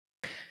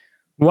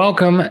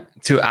Welcome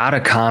to Out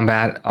of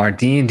Combat, our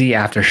D&D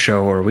after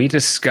show where we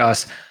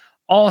discuss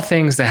all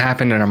things that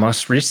happened in our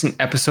most recent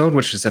episode,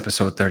 which is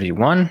episode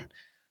 31.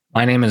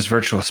 My name is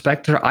Virtual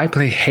Spectre. I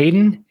play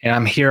Hayden, and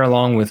I'm here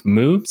along with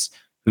Moobs,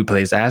 who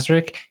plays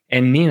Azric,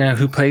 and Nina,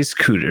 who plays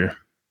Cooter.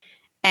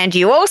 And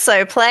you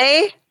also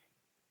play...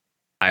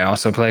 I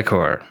also play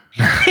Core.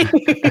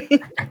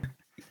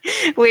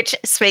 Which,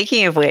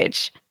 speaking of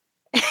which,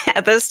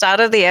 at the start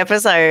of the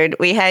episode,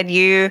 we had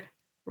you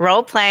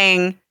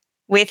role-playing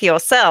with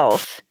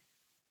yourself.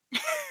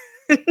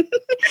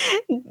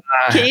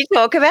 Can you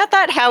talk about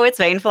that? How it's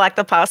been for like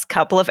the past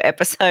couple of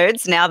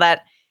episodes now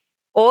that,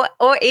 or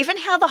even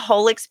how the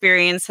whole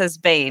experience has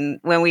been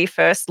when we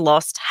first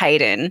lost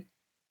Hayden.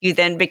 You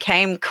then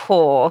became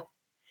Core,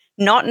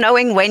 not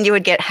knowing when you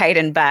would get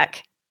Hayden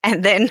back,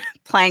 and then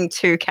playing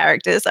two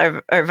characters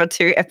over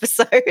two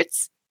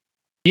episodes.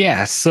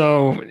 Yeah,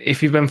 so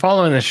if you've been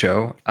following the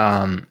show,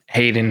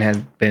 Hayden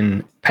had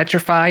been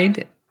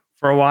petrified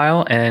for a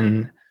while,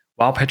 and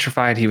while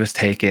petrified, he was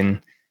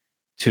taken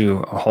to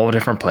a whole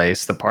different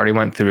place. The party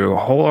went through a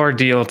whole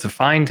ordeal to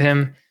find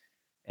him,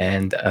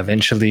 and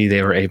eventually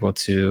they were able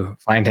to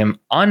find him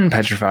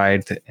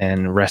unpetrified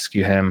and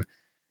rescue him.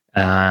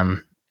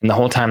 And the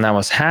whole time that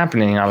was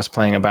happening, I was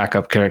playing a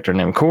backup character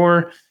named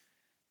Core,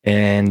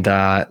 and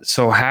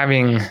so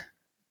having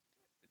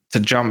to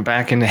jump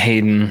back into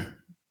Hayden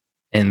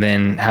and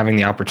then having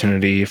the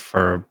opportunity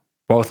for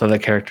both of the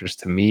characters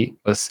to meet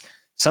was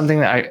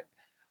something that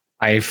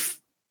I've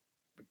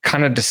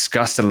kind of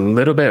discussed a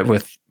little bit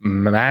with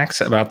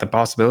Max about the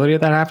possibility of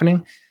that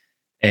happening.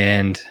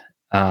 And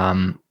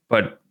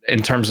but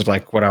in terms of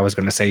like what I was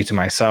going to say to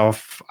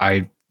myself,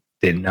 I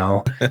didn't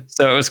know.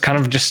 So it was kind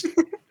of just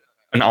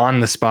an on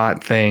the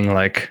spot thing.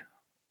 Like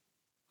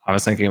I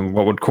was thinking,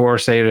 what would Core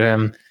say to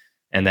him?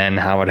 And then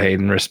how would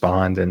Hayden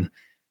respond? And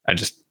I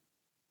just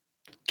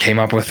came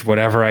up with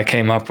whatever I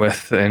came up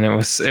with, and it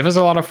was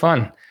a lot of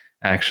fun,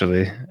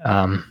 actually.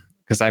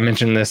 Because I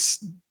mentioned this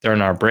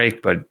during our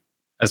break, but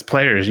as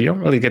players, you don't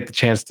really get the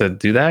chance to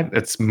do that.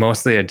 It's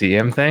mostly a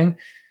DM thing,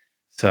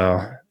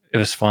 so it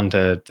was fun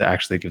to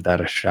actually give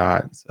that a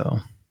shot. So,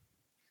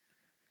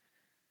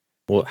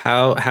 well,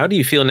 how do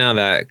you feel now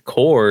that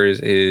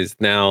Cores is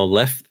now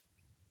left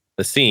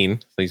the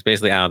scene? So he's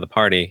basically out of the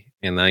party,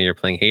 and now you're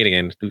playing Hate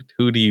again.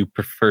 Who do you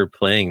prefer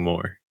playing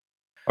more,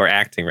 or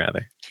acting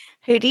rather?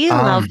 Who do you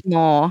love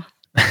more?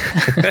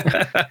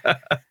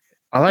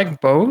 I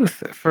like both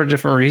for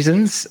different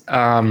reasons.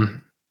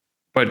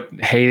 But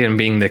Hayden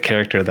being the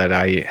character that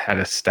I had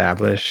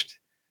established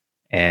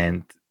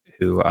and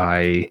who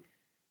I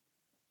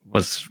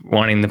was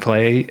wanting to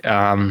play,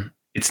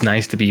 it's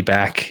nice to be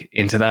back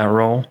into that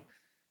role.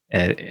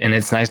 And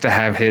it's nice to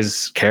have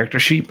his character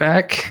sheet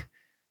back.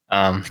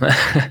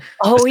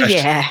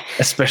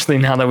 Especially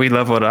now that we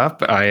leveled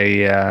up.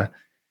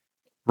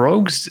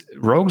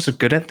 Rogues are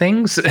good at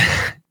things,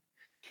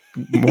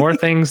 more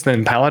things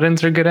than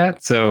paladins are good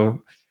at.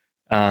 So,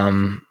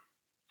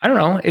 I don't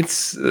know.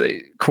 It's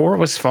Core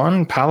was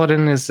fun.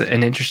 Paladin is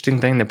an interesting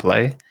thing to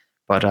play,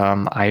 but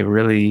I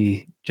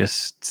really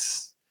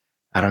just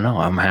I don't know.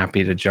 I'm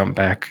happy to jump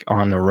back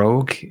on the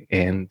rogue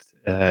and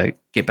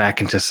get back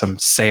into some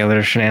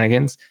sailor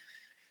shenanigans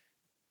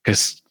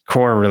because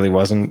Core really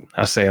wasn't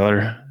a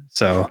sailor,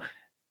 so.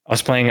 I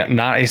was playing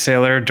not a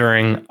sailor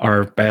during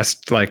our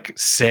best like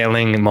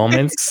sailing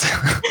moments.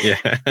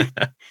 Yeah.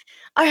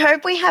 I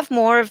hope we have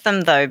more of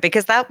them though,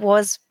 because that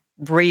was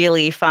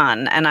really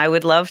fun. And I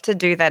would love to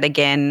do that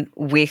again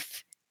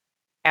with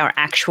our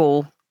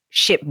actual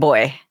ship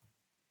boy.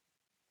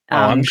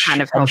 I'm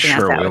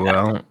sure we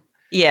will.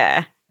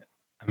 Yeah.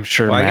 I'm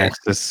sure Max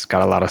has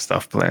got a lot of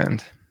stuff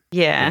planned.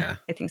 Yeah.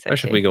 I think so.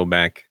 Especially if we go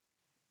back.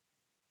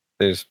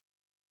 There's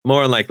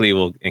more likely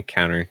we'll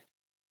encounter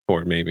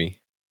Core maybe.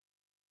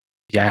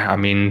 Yeah, I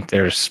mean,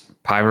 there's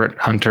pirate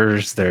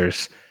hunters.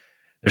 There's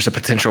a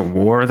potential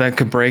war that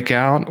could break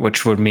out,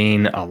 which would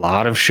mean a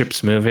lot of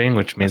ships moving,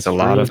 which means a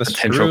lot of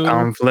potential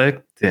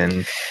conflict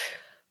and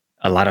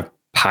a lot of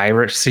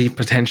piracy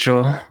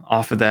potential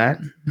off of that.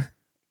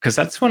 Because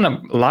that's when a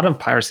lot of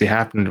piracy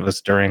happened was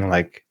during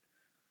like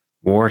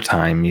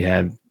wartime. You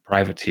had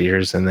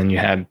privateers, and then you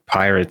had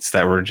pirates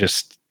that were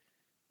just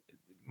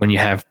when you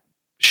have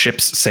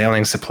ships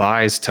sailing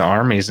supplies to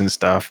armies and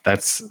stuff.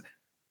 That's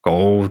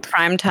gold,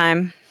 prime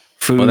time,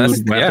 food,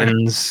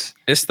 weapons.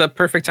 Yeah. It's the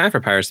perfect time for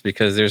pirates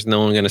because there's no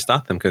one going to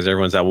stop them because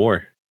everyone's at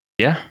war.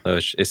 Yeah, so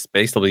it's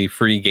basically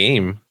free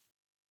game.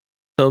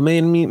 So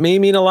it may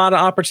mean a lot of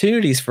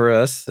opportunities for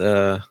us.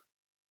 Who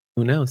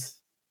knows?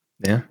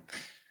 Yeah,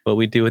 what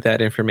we do with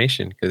that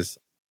information, because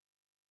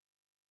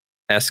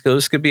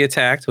Escos could be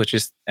attacked, which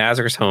is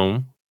Azric's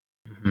home,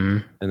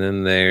 and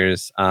then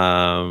there's is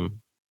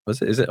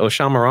it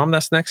Oshamaram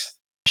that's next?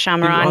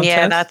 Shamaran,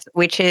 yeah, that's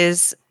which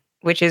is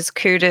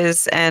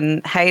Cooter's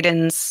and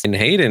Hayden's. In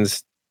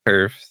Hayden's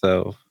turf,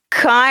 so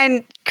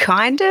kind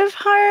of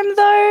home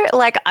though.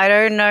 Like I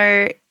don't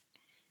know.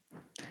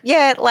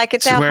 Yeah, like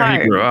it's our where home.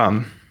 He grew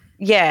up.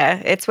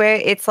 Yeah,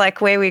 it's like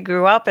where we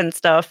grew up and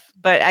stuff.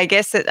 But I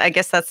guess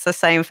that's the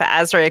same for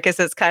Azric, because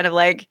it's kind of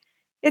like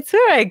It's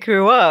where I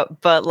grew up,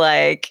 but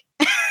like,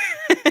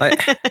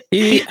 Like, but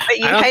you I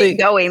don't hate think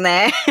going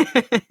there. I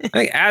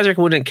think Azric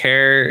wouldn't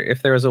care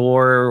if there was a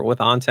war with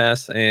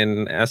Ontes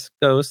and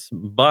Escos,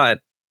 but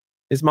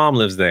his mom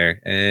lives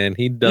there, and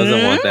he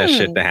doesn't want that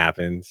shit to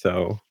happen.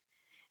 So,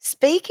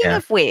 Speaking Yeah.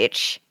 of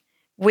which,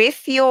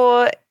 with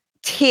your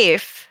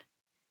tiff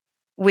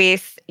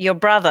with your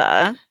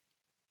brother,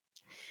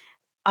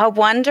 I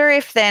wonder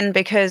if then,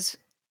 because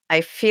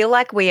I feel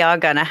like we are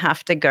going to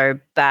have to go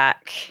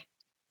back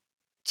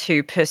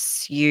to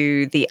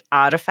pursue the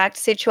artifact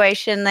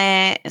situation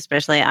there,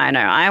 especially I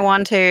know I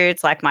want to.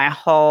 It's like my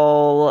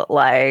whole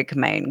like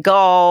main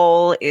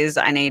goal is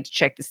I need to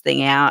check this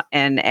thing out,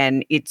 and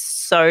it's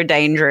so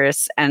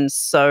dangerous and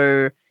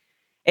so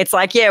it's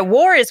like, yeah,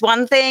 war is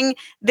one thing.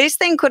 This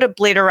thing could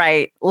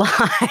obliterate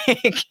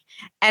like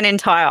an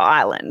entire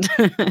island.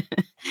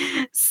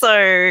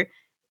 So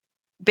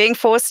being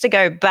forced to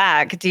go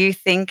back, do you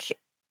think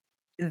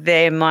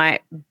there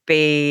might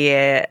be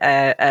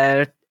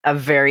a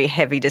very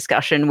heavy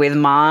discussion with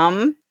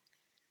mom?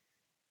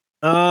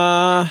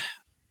 I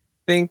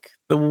think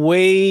the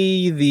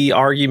way the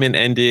argument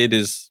ended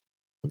is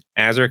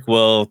Azric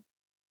will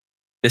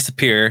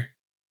disappear.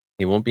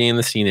 He won't be in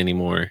the scene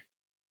anymore.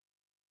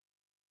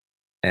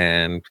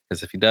 And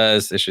because if he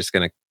does, it's just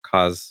going to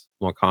cause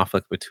more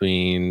conflict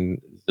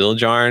between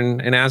Ziljarn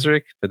and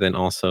Azric, but then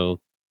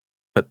also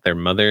put their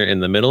mother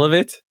in the middle of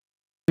it,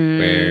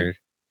 where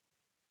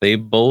they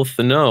both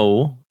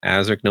know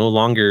Azric no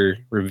longer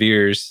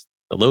reveres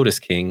the Lotus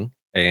King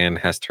and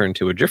has turned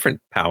to a different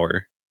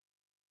power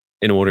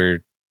in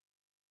order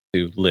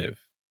to live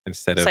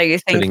instead So of you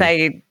think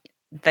putting.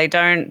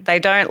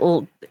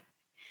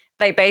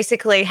 they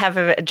basically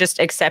have just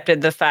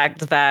accepted the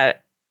fact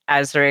that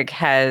Azric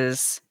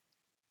has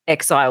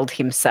exiled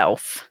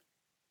himself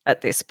at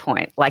this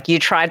point. Like you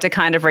tried to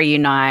kind of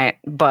reunite,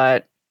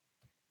 but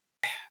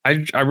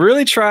I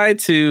really tried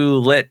to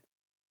let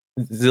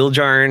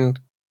Ziljarn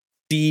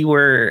see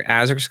where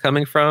Azric's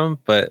coming from,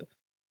 but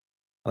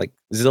like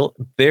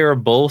they're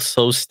both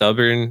so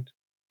stubborn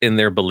in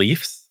their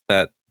beliefs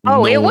that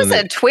it was one.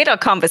 a Twitter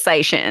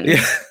conversation.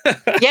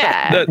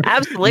 Yeah, Yeah,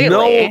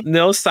 absolutely.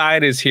 No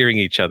side is hearing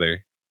each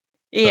other.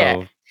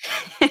 Yeah.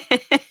 So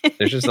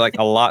there's just like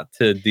a lot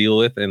to deal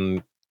with,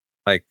 and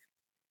like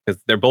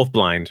because they're both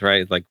blind,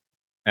 right? Like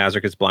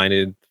Azric is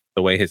blinded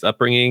the way his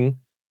upbringing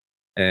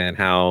and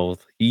how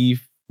he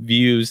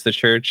views the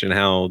church and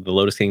how the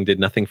Lotus King did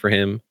nothing for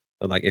him.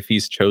 But like if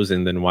he's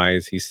chosen, then why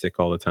is he sick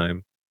all the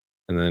time?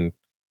 And then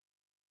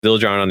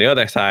Zildjian on the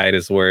other side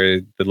is where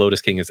the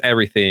Lotus King is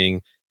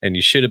everything, and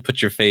you should have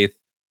put your faith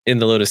in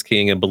the Lotus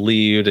King and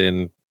believed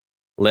and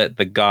let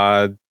the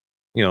god,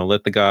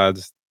 let the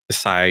gods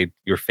decide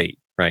your fate,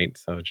 right?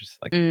 So just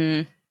like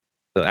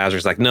so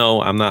Azur's like,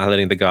 no, I'm not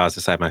letting the gods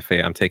decide my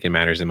fate. I'm taking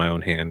matters in my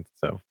own hand.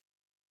 So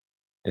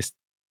it's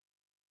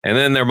and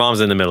then their mom's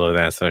in the middle of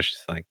that, so it's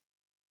just like,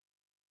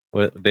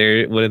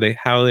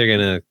 how are they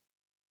gonna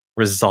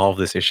resolve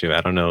this issue?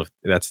 I don't know. If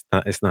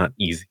it's not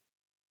easy.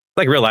 It's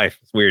like real life.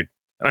 It's weird.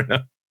 I don't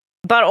know.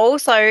 But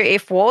also,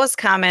 if wars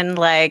come in,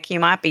 like you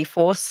might be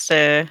forced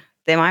to,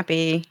 there might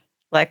be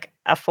like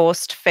a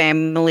forced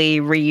family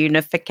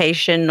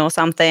reunification or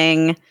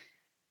something.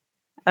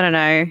 I don't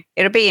know.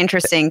 It'll be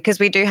interesting because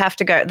we do have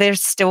to go.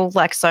 There's still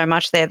like so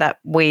much there that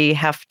we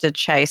have to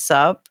chase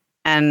up.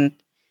 And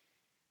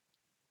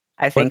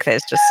I think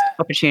there's just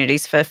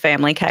opportunities for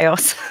family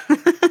chaos.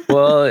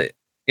 Well,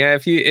 yeah,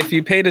 if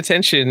you paid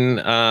attention,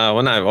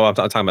 I'm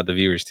talking about the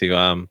viewers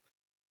too.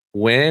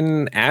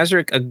 When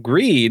Azric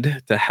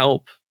agreed to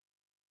help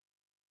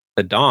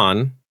the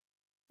Dawn,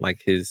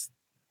 like his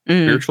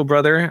spiritual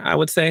brother, I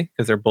would say,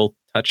 because they're both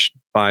touched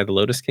by the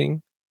Lotus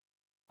King.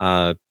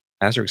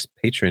 Azric's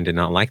patron did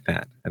not like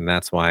that, and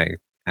that's why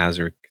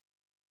Azric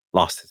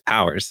lost his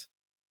powers.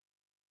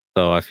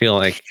 So I feel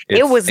like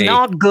it was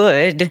not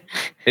good.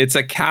 It's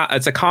a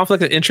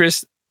conflict of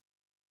interest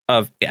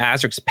of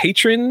Azric's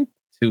patron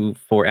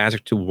for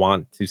Azric to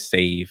want to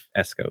save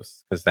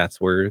Escos because that's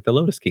where the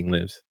Lotus King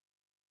lives.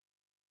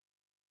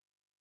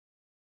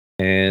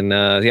 And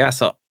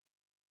so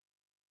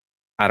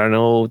I don't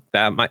know,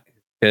 that might,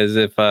 because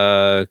if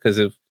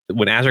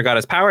when Azric got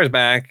his powers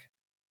back,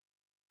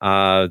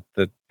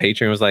 the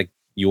patron was like,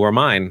 "You are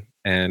mine,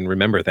 and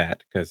remember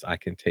that, because I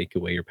can take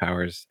away your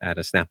powers at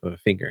a snap of a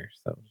finger."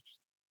 So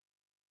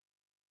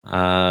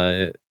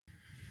Azric's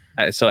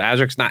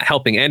not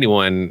helping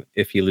anyone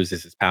if he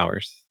loses his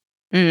powers.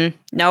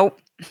 Nope.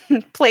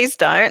 Please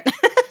don't.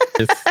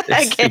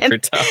 It's super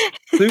tough.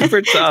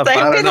 Super tough.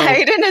 Same with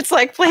Hayden. It's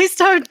like, please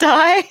don't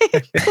die.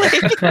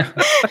 Please.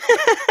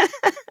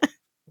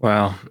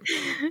 Well,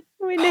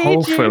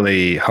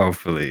 hopefully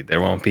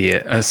there won't be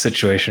a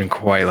situation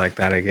quite like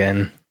that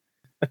again.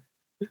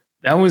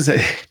 That was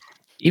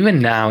even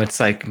now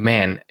it's like,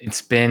 man,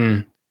 it's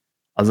been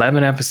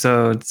 11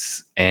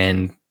 episodes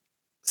and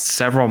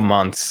several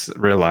months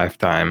real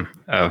lifetime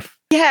of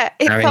it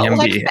felt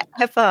like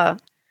forever.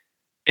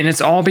 And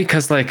it's all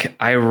because like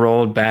I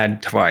rolled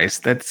bad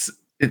twice. It's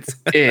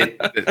it.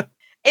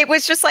 It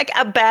was just like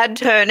a bad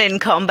turn in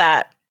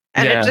combat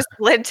And it Yeah. just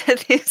led to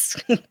this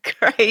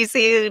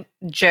crazy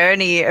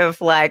journey of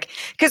like,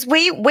 because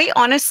we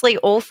honestly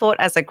all thought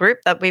as a group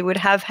that we would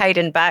have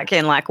Hayden back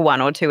in like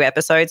 1 or 2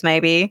 episodes,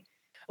 maybe,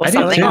 or I did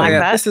something too. like yeah,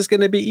 that. this is going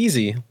to be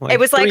easy. Like It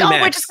was like, 3 oh,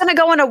 max. we're just going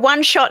to go on a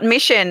one-shot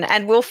mission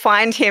and we'll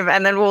find him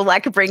and then we'll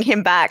like bring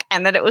him back.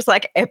 And then it was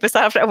like episode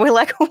after, and we're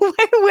like,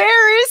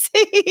 where is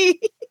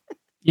he?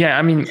 Yeah,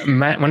 I mean,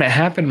 when it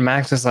happened,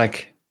 Max is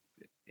like,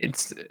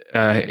 it's.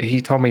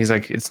 He told me he's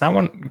like, it's not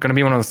going to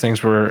be one of those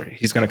things where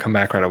he's going to come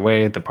back right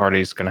away. The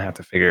party's going to have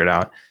to figure it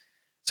out.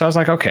 So I was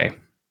like, okay,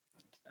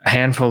 a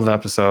handful of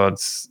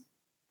episodes,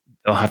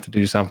 they'll have to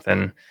do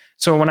something.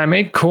 So when I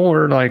made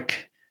Core,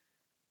 like,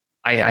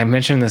 I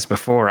mentioned this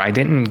before, I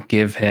didn't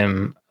give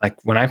him like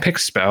when I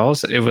picked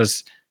spells, it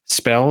was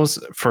spells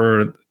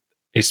for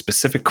a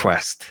specific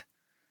quest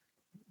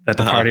that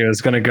the party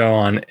was going to go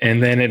on,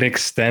 and then it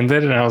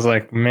extended, and I was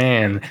like,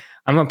 man,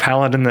 I'm a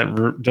paladin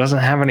that doesn't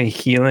have any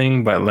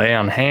healing but lay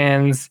on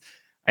hands.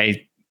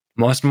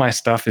 Most of my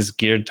stuff is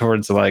geared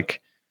towards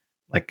like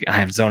I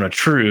have Zone of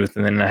Truth,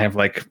 and then I have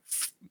like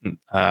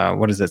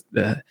what is it,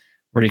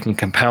 where you can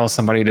compel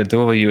somebody to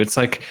duel you. It's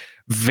like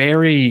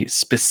very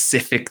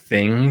specific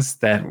things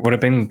that would have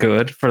been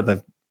good for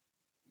the,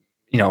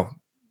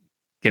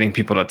 getting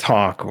people to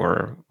talk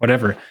or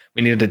whatever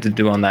we needed to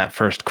do on that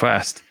first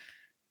quest.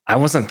 I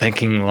wasn't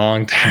thinking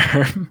long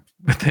term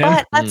with him.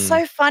 But that's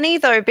so funny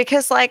though,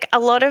 because like a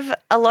lot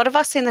of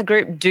us in the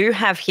group do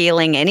have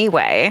healing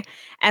anyway,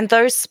 and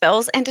those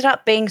spells ended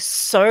up being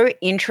so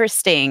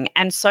interesting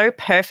and so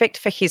perfect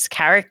for his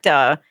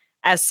character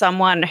as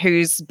someone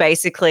who's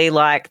basically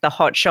like the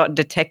hotshot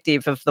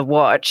detective of the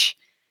watch.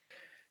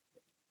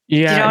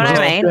 Yeah, do you know what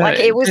I mean? Like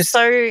it was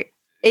so.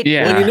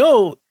 Yeah.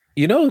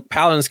 Well,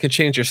 paladins can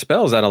change their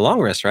spells at a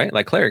long rest, right?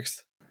 Like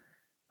clerics.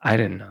 I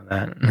didn't know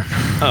that.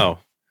 Oh,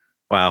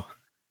 wow.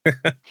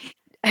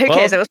 Who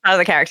cares? It was part of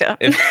the character.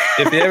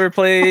 if you ever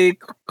play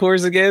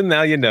cores again,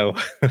 now you know.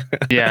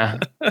 Yeah,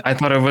 I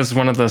thought it was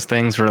one of those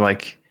things where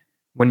like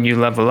when you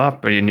level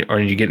up or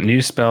you get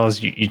new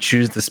spells, you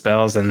choose the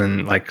spells, and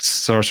then like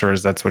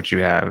sorcerers, that's what you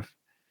have.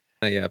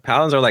 Yeah,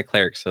 paladins are like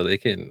clerics, so they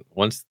can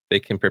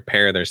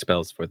prepare their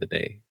spells for the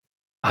day.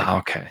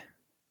 Okay.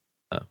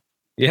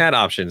 You had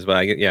options, but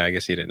I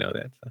guess you didn't know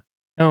that. So.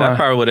 Oh, that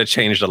probably would have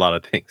changed a lot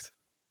of things.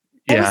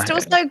 It was still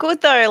so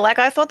good though. Like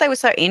I thought they were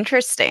so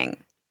interesting.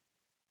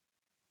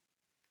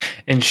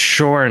 And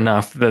sure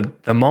enough,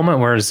 the moment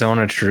where Zone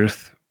of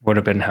Truth would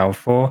have been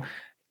helpful,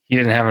 he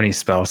didn't have any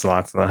spell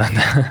slots left.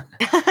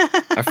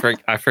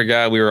 I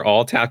forgot we were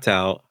all tapped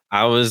out.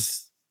 I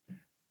was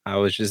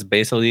just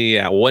basically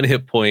at 1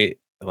 hit point.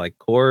 Like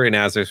Core and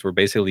Azris were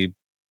basically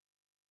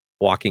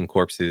walking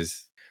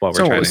corpses while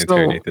we're trying to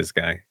interrogate this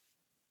guy.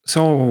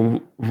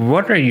 So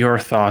what are your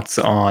thoughts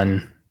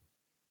on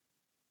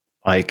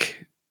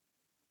like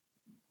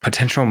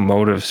potential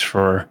motives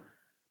for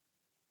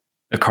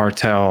the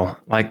cartel?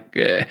 Like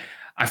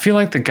I feel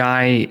like the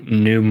guy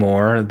knew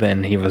more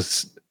than he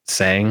was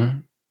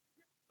saying.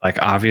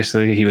 Like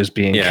obviously he was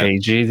being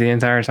cagey the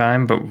entire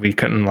time, but we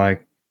couldn't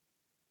like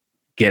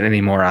get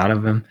any more out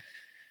of him.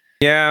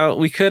 Yeah,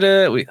 we could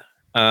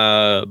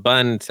have.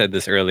 Bun said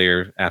this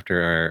earlier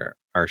after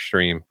our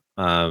stream.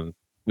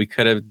 We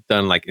could have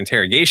done like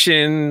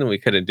interrogation. We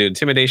could have done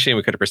intimidation.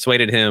 We could have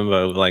persuaded him,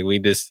 but like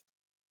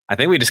I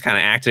think we just kind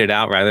of acted it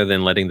out rather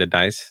than letting the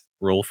dice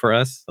roll for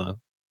us. So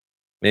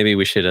maybe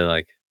we should have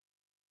like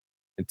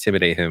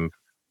intimidate him.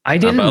 I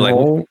didn't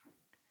roll.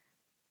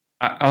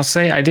 I'll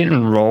say I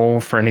didn't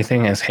roll for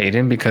anything as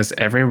Hayden because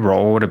every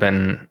roll would have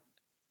been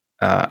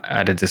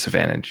at a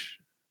disadvantage.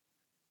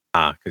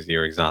 Because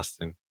you're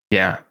exhausted.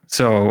 Yeah.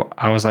 So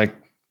I was like.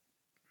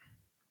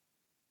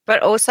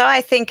 But also,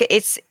 I think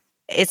it's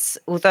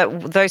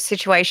those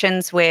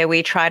situations where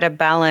we try to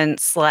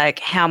balance like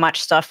how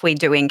much stuff we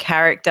do in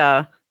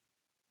character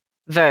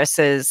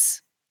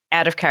versus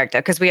out of character,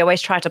 because we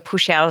always try to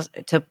push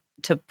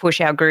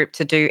our group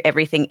to do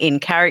everything in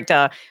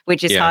character,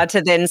 which is hard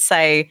to then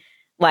say.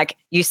 Like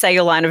you say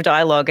your line of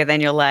dialogue and then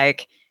you're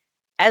like,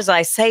 as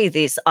I say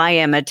this, I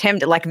am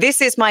attempting, like this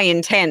is my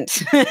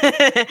intent.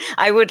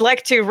 I would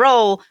like to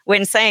roll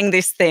when saying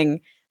this thing.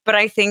 But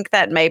I think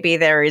that maybe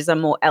there is a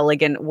more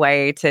elegant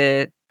way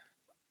to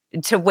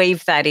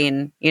weave that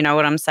in, you know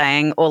what I'm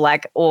saying? Or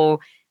like, or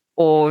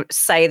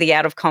say the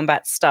out of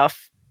combat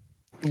stuff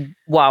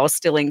while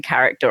still in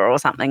character or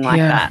something like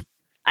that.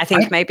 I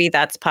think maybe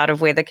that's part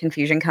of where the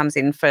confusion comes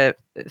in for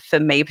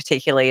me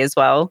particularly as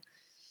well.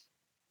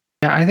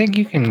 Yeah, I think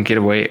you can get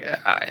away.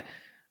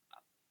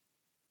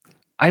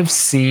 I've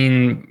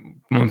seen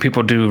when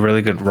people do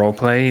really good role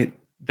play,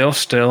 they'll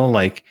still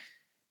like,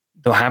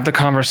 they'll have the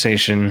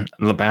conversation,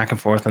 the back and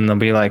forth, and they'll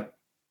be like,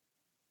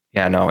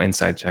 yeah, no,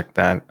 inside check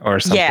that or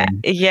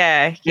something.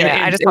 Yeah.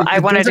 I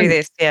want to do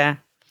this. Yeah.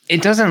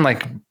 It doesn't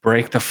like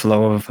break the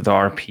flow of the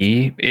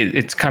RP.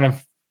 It's kind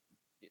of,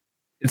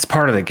 it's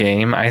part of the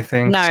game, I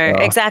think. No,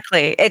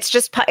 exactly. It's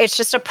just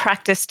a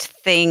practiced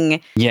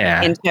thing.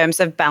 In terms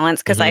of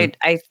balance, because I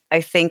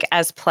think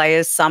as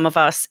players, some of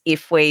us,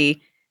 if we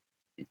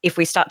if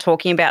we start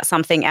talking about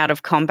something out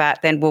of combat,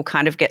 then we'll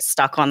kind of get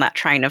stuck on that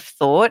train of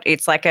thought.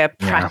 It's like a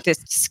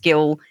practiced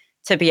skill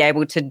to be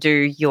able to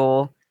do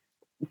your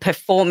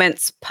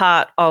performance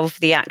part of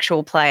the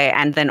actual play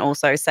and then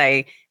also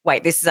say,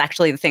 wait, this is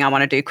actually the thing I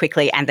want to do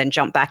quickly, and then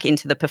jump back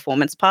into the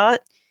performance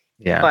part.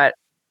 Yeah.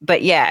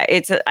 But yeah,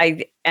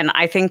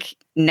 I think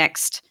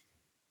next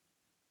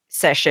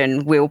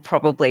session we'll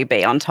probably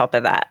be on top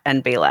of that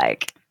and be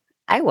like,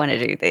 I want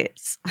to do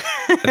this.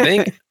 I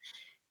think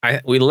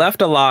we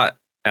left a lot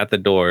at the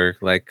door,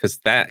 like, because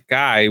that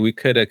guy, we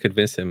could have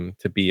convinced him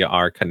to be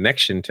our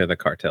connection to the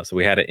cartel, so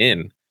we had it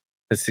in.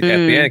 At the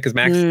end, because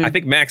I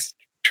think Max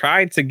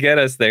tried to get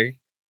us there,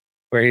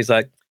 where he's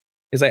like,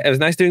 it was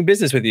nice doing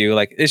business with you.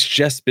 Like, it's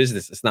just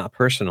business, it's not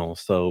personal.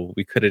 So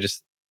we could have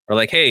just, or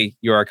like, hey,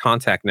 you're our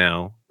contact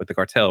now with the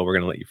cartel. We're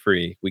gonna let you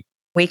free.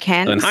 We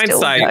can so in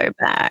still hindsight, go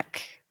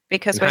back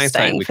because we're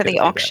staying for the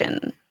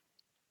auction.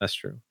 That's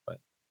true, but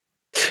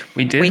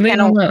we did leave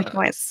him.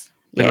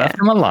 We Yeah. left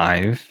him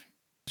alive.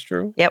 That's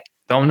true. Yep.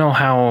 Don't know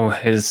how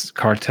his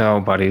cartel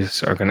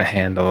buddies are going to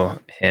handle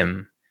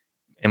him,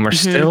 and we're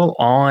still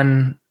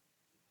on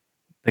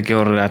the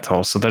Gilded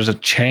Atoll, so there's a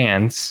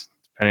chance,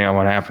 depending on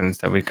what happens,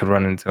 that we could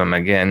run into him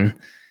again.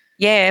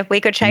 Yeah, we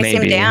could chase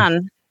him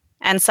down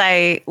and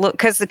say, look,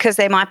 because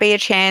there might be a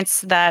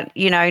chance that,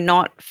 you know,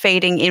 not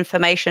feeding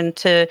information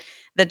to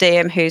the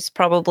DM who's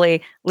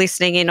probably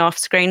listening in off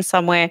screen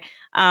somewhere,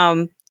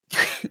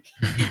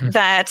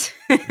 that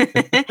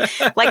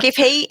like if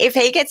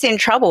he gets in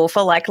trouble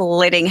for like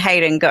letting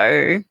Hayden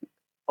go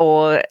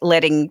or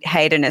letting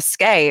Hayden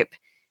escape,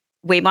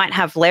 we might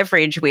have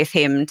leverage with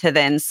him to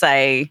then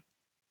say,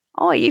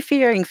 oh, are you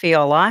fearing for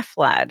your life,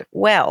 lad?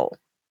 Well,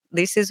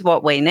 this is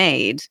what we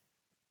need.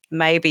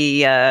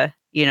 Maybe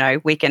you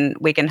know, we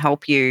can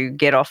help you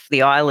get off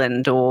the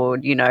island, or,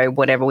 you know,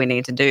 whatever we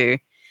need to do.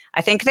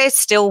 I think there's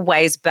still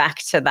ways back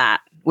to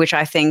that, which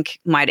I think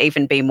might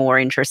even be more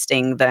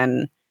interesting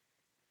than.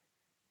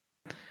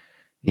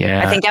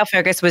 Yeah. I think our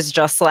focus was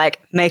just like,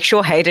 make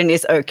sure Hayden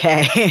is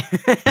okay.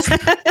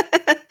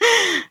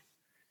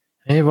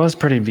 He was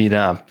pretty beat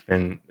up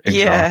and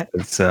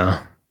exhausted, so.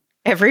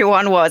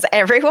 Everyone was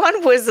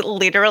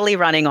literally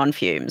running on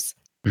fumes.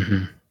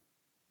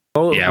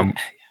 Oh, yeah.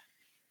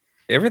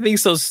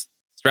 Everything's so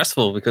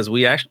stressful because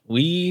we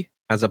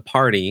as a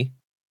party,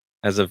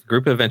 as a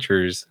group of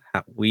adventurers,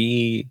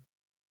 we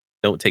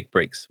don't take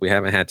breaks. We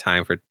haven't had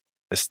time to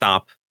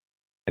stop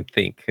and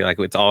think. Like,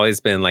 it's always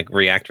been like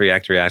react,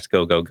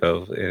 go, go,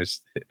 go.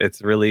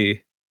 It's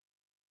really,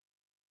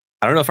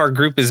 I don't know if our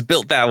group is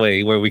built that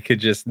way where we could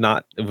just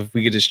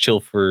chill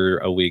for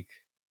a week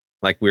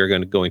like we're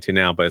going to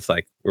now, but it's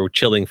like we're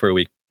chilling for a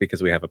week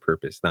because we have a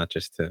purpose, not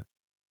just to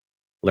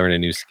learn a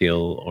new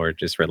skill or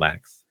just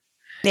relax.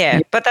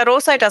 Yeah, but that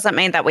also doesn't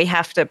mean that we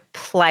have to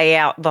play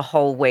out the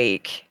whole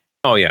week.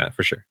 Oh yeah,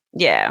 for sure.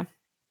 Yeah.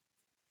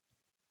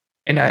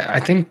 And I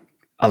think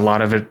a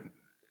lot of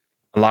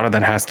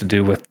that has to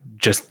do with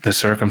just the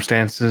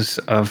circumstances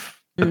of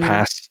the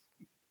past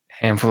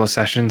handful of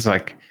sessions.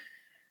 Like,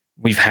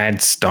 we've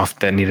had stuff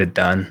that needed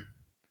done.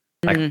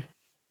 Like,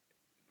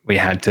 we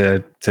had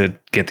to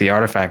get the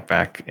artifact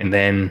back, and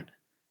then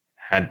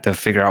had to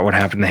figure out what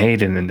happened to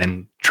Hayden, and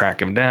then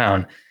track him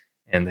down,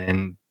 and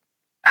then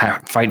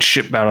fight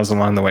ship battles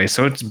along the way.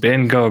 So it's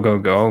been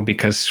go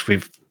because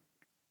we've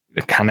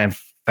kind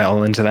of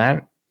fell into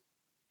that.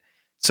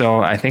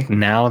 So I think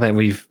now that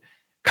we've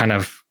kind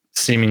of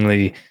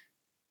seemingly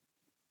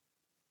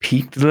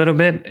peaked a little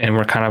bit and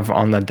we're kind of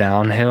on the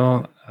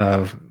downhill,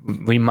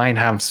 we might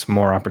have some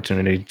more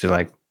opportunity to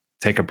like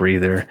take a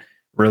breather,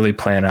 really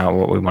plan out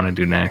what we want to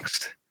do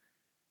next,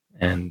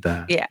 and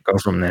go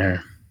from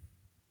there.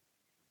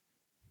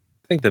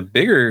 I think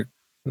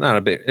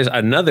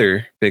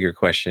another bigger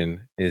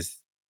question is,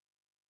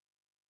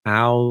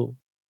 how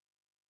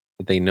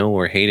did they know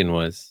where Hayden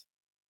was?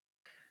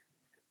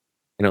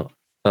 You know,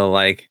 so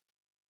like,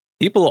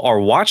 people are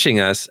watching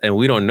us and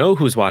we don't know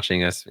who's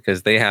watching us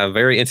because they have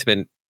very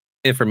intimate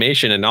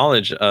information and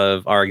knowledge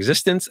of our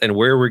existence and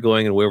where we're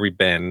going and where we've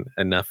been,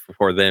 enough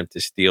for them to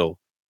steal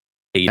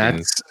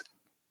Hayden.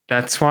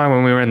 That's why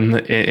when we were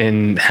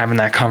in having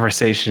that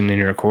conversation in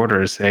your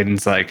quarters,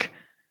 Hayden's like,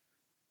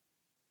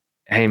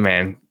 hey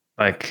man,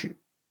 like,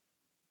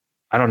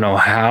 I don't know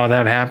how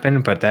that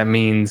happened, but that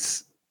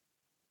means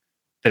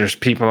there's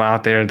people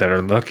out there that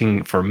are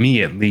looking for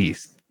me, at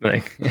least.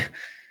 Like,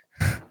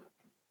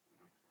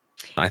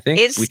 I think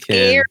it's we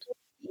scary.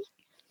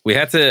 we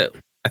have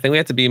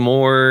to be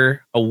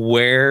more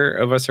aware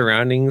of our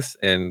surroundings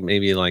and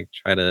maybe like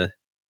try to.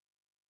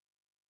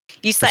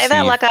 You say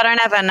that like I don't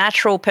have a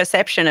natural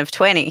perception of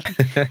 20.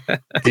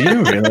 Do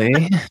you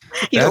really?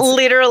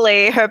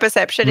 Literally, her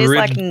perception is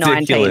like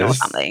 19 or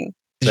something.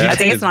 I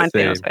think it's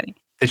 19 or 20.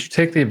 Did you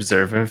take the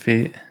observant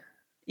feat?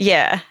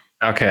 Yeah.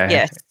 Okay.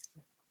 Yes.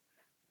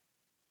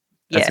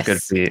 That's a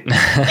good feat.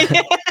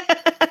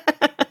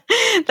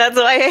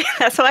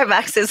 That's why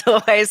Max is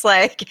always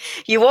like,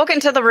 you walk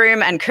into the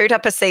room and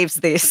Kuta perceives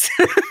this.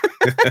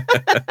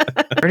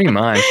 Pretty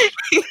much.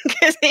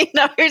 Because he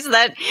knows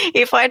that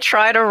if I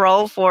try to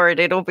roll for it,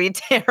 it'll be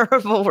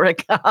terrible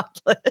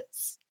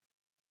regardless.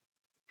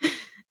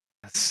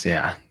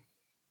 Yeah.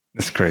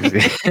 It's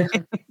crazy.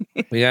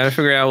 We got to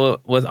figure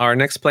out what our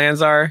next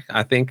plans are.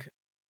 I think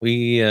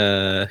we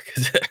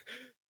 'cause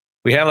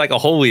we have like a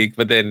whole week,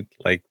 but then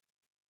like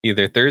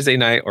either Thursday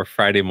night or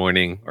Friday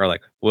morning, or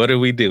like, what are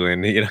we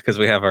doing? You know, because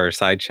we have our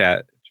side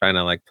chat trying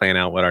to like plan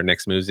out what our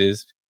next moves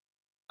is.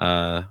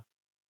 I'm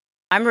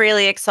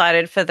really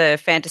excited for the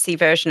fantasy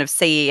version of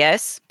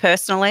CES,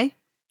 personally.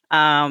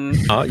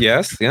 Oh,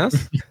 yes. Can't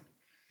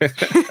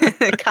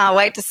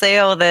wait to see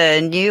all the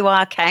new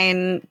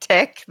arcane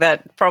tech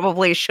that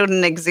probably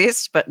shouldn't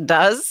exist but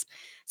does.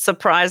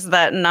 Surprised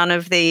that none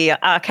of the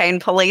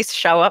arcane police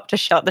show up to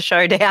shut the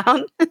show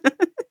down.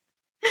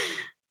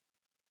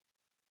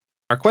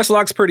 Our quest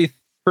log's pretty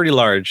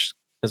large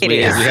because we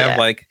have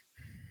like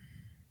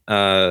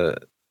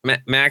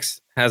Max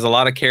has a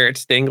lot of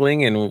carrots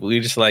dangling, and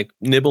we just like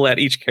nibble at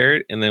each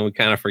carrot, and then we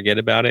kind of forget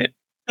about it.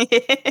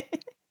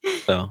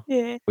 So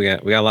we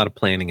got a lot of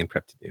planning and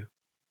prep to do.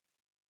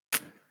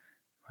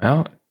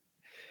 Well,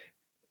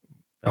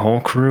 the whole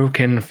crew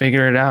can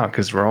figure it out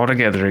because we're all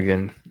together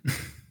again.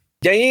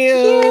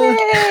 Yay!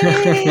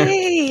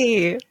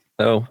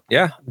 So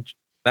yeah,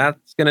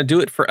 that's gonna do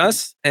it for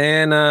us.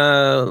 And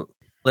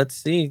let's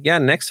see. Yeah,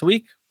 next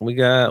week we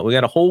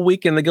got a whole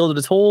week in the Gilded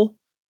Atoll.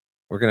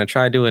 We're gonna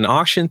try to do an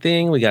auction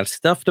thing. We got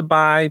stuff to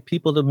buy,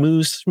 people to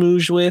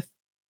smooge with,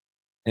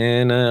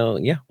 and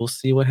yeah, we'll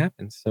see what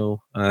happens.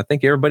 So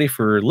thank you everybody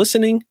for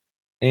listening,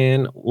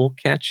 and we'll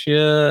catch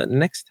you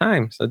next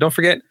time. So don't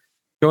forget,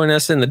 join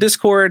us in the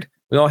Discord.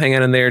 We all hang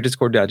out in there.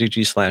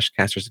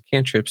 Discord.gg/casters and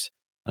cantrips.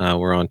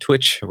 We're on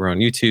Twitch. We're on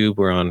YouTube.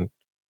 We're on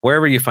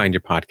wherever you find your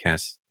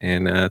podcasts.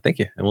 And thank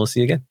you, and we'll see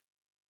you again.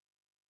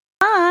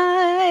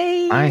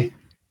 Bye. Bye.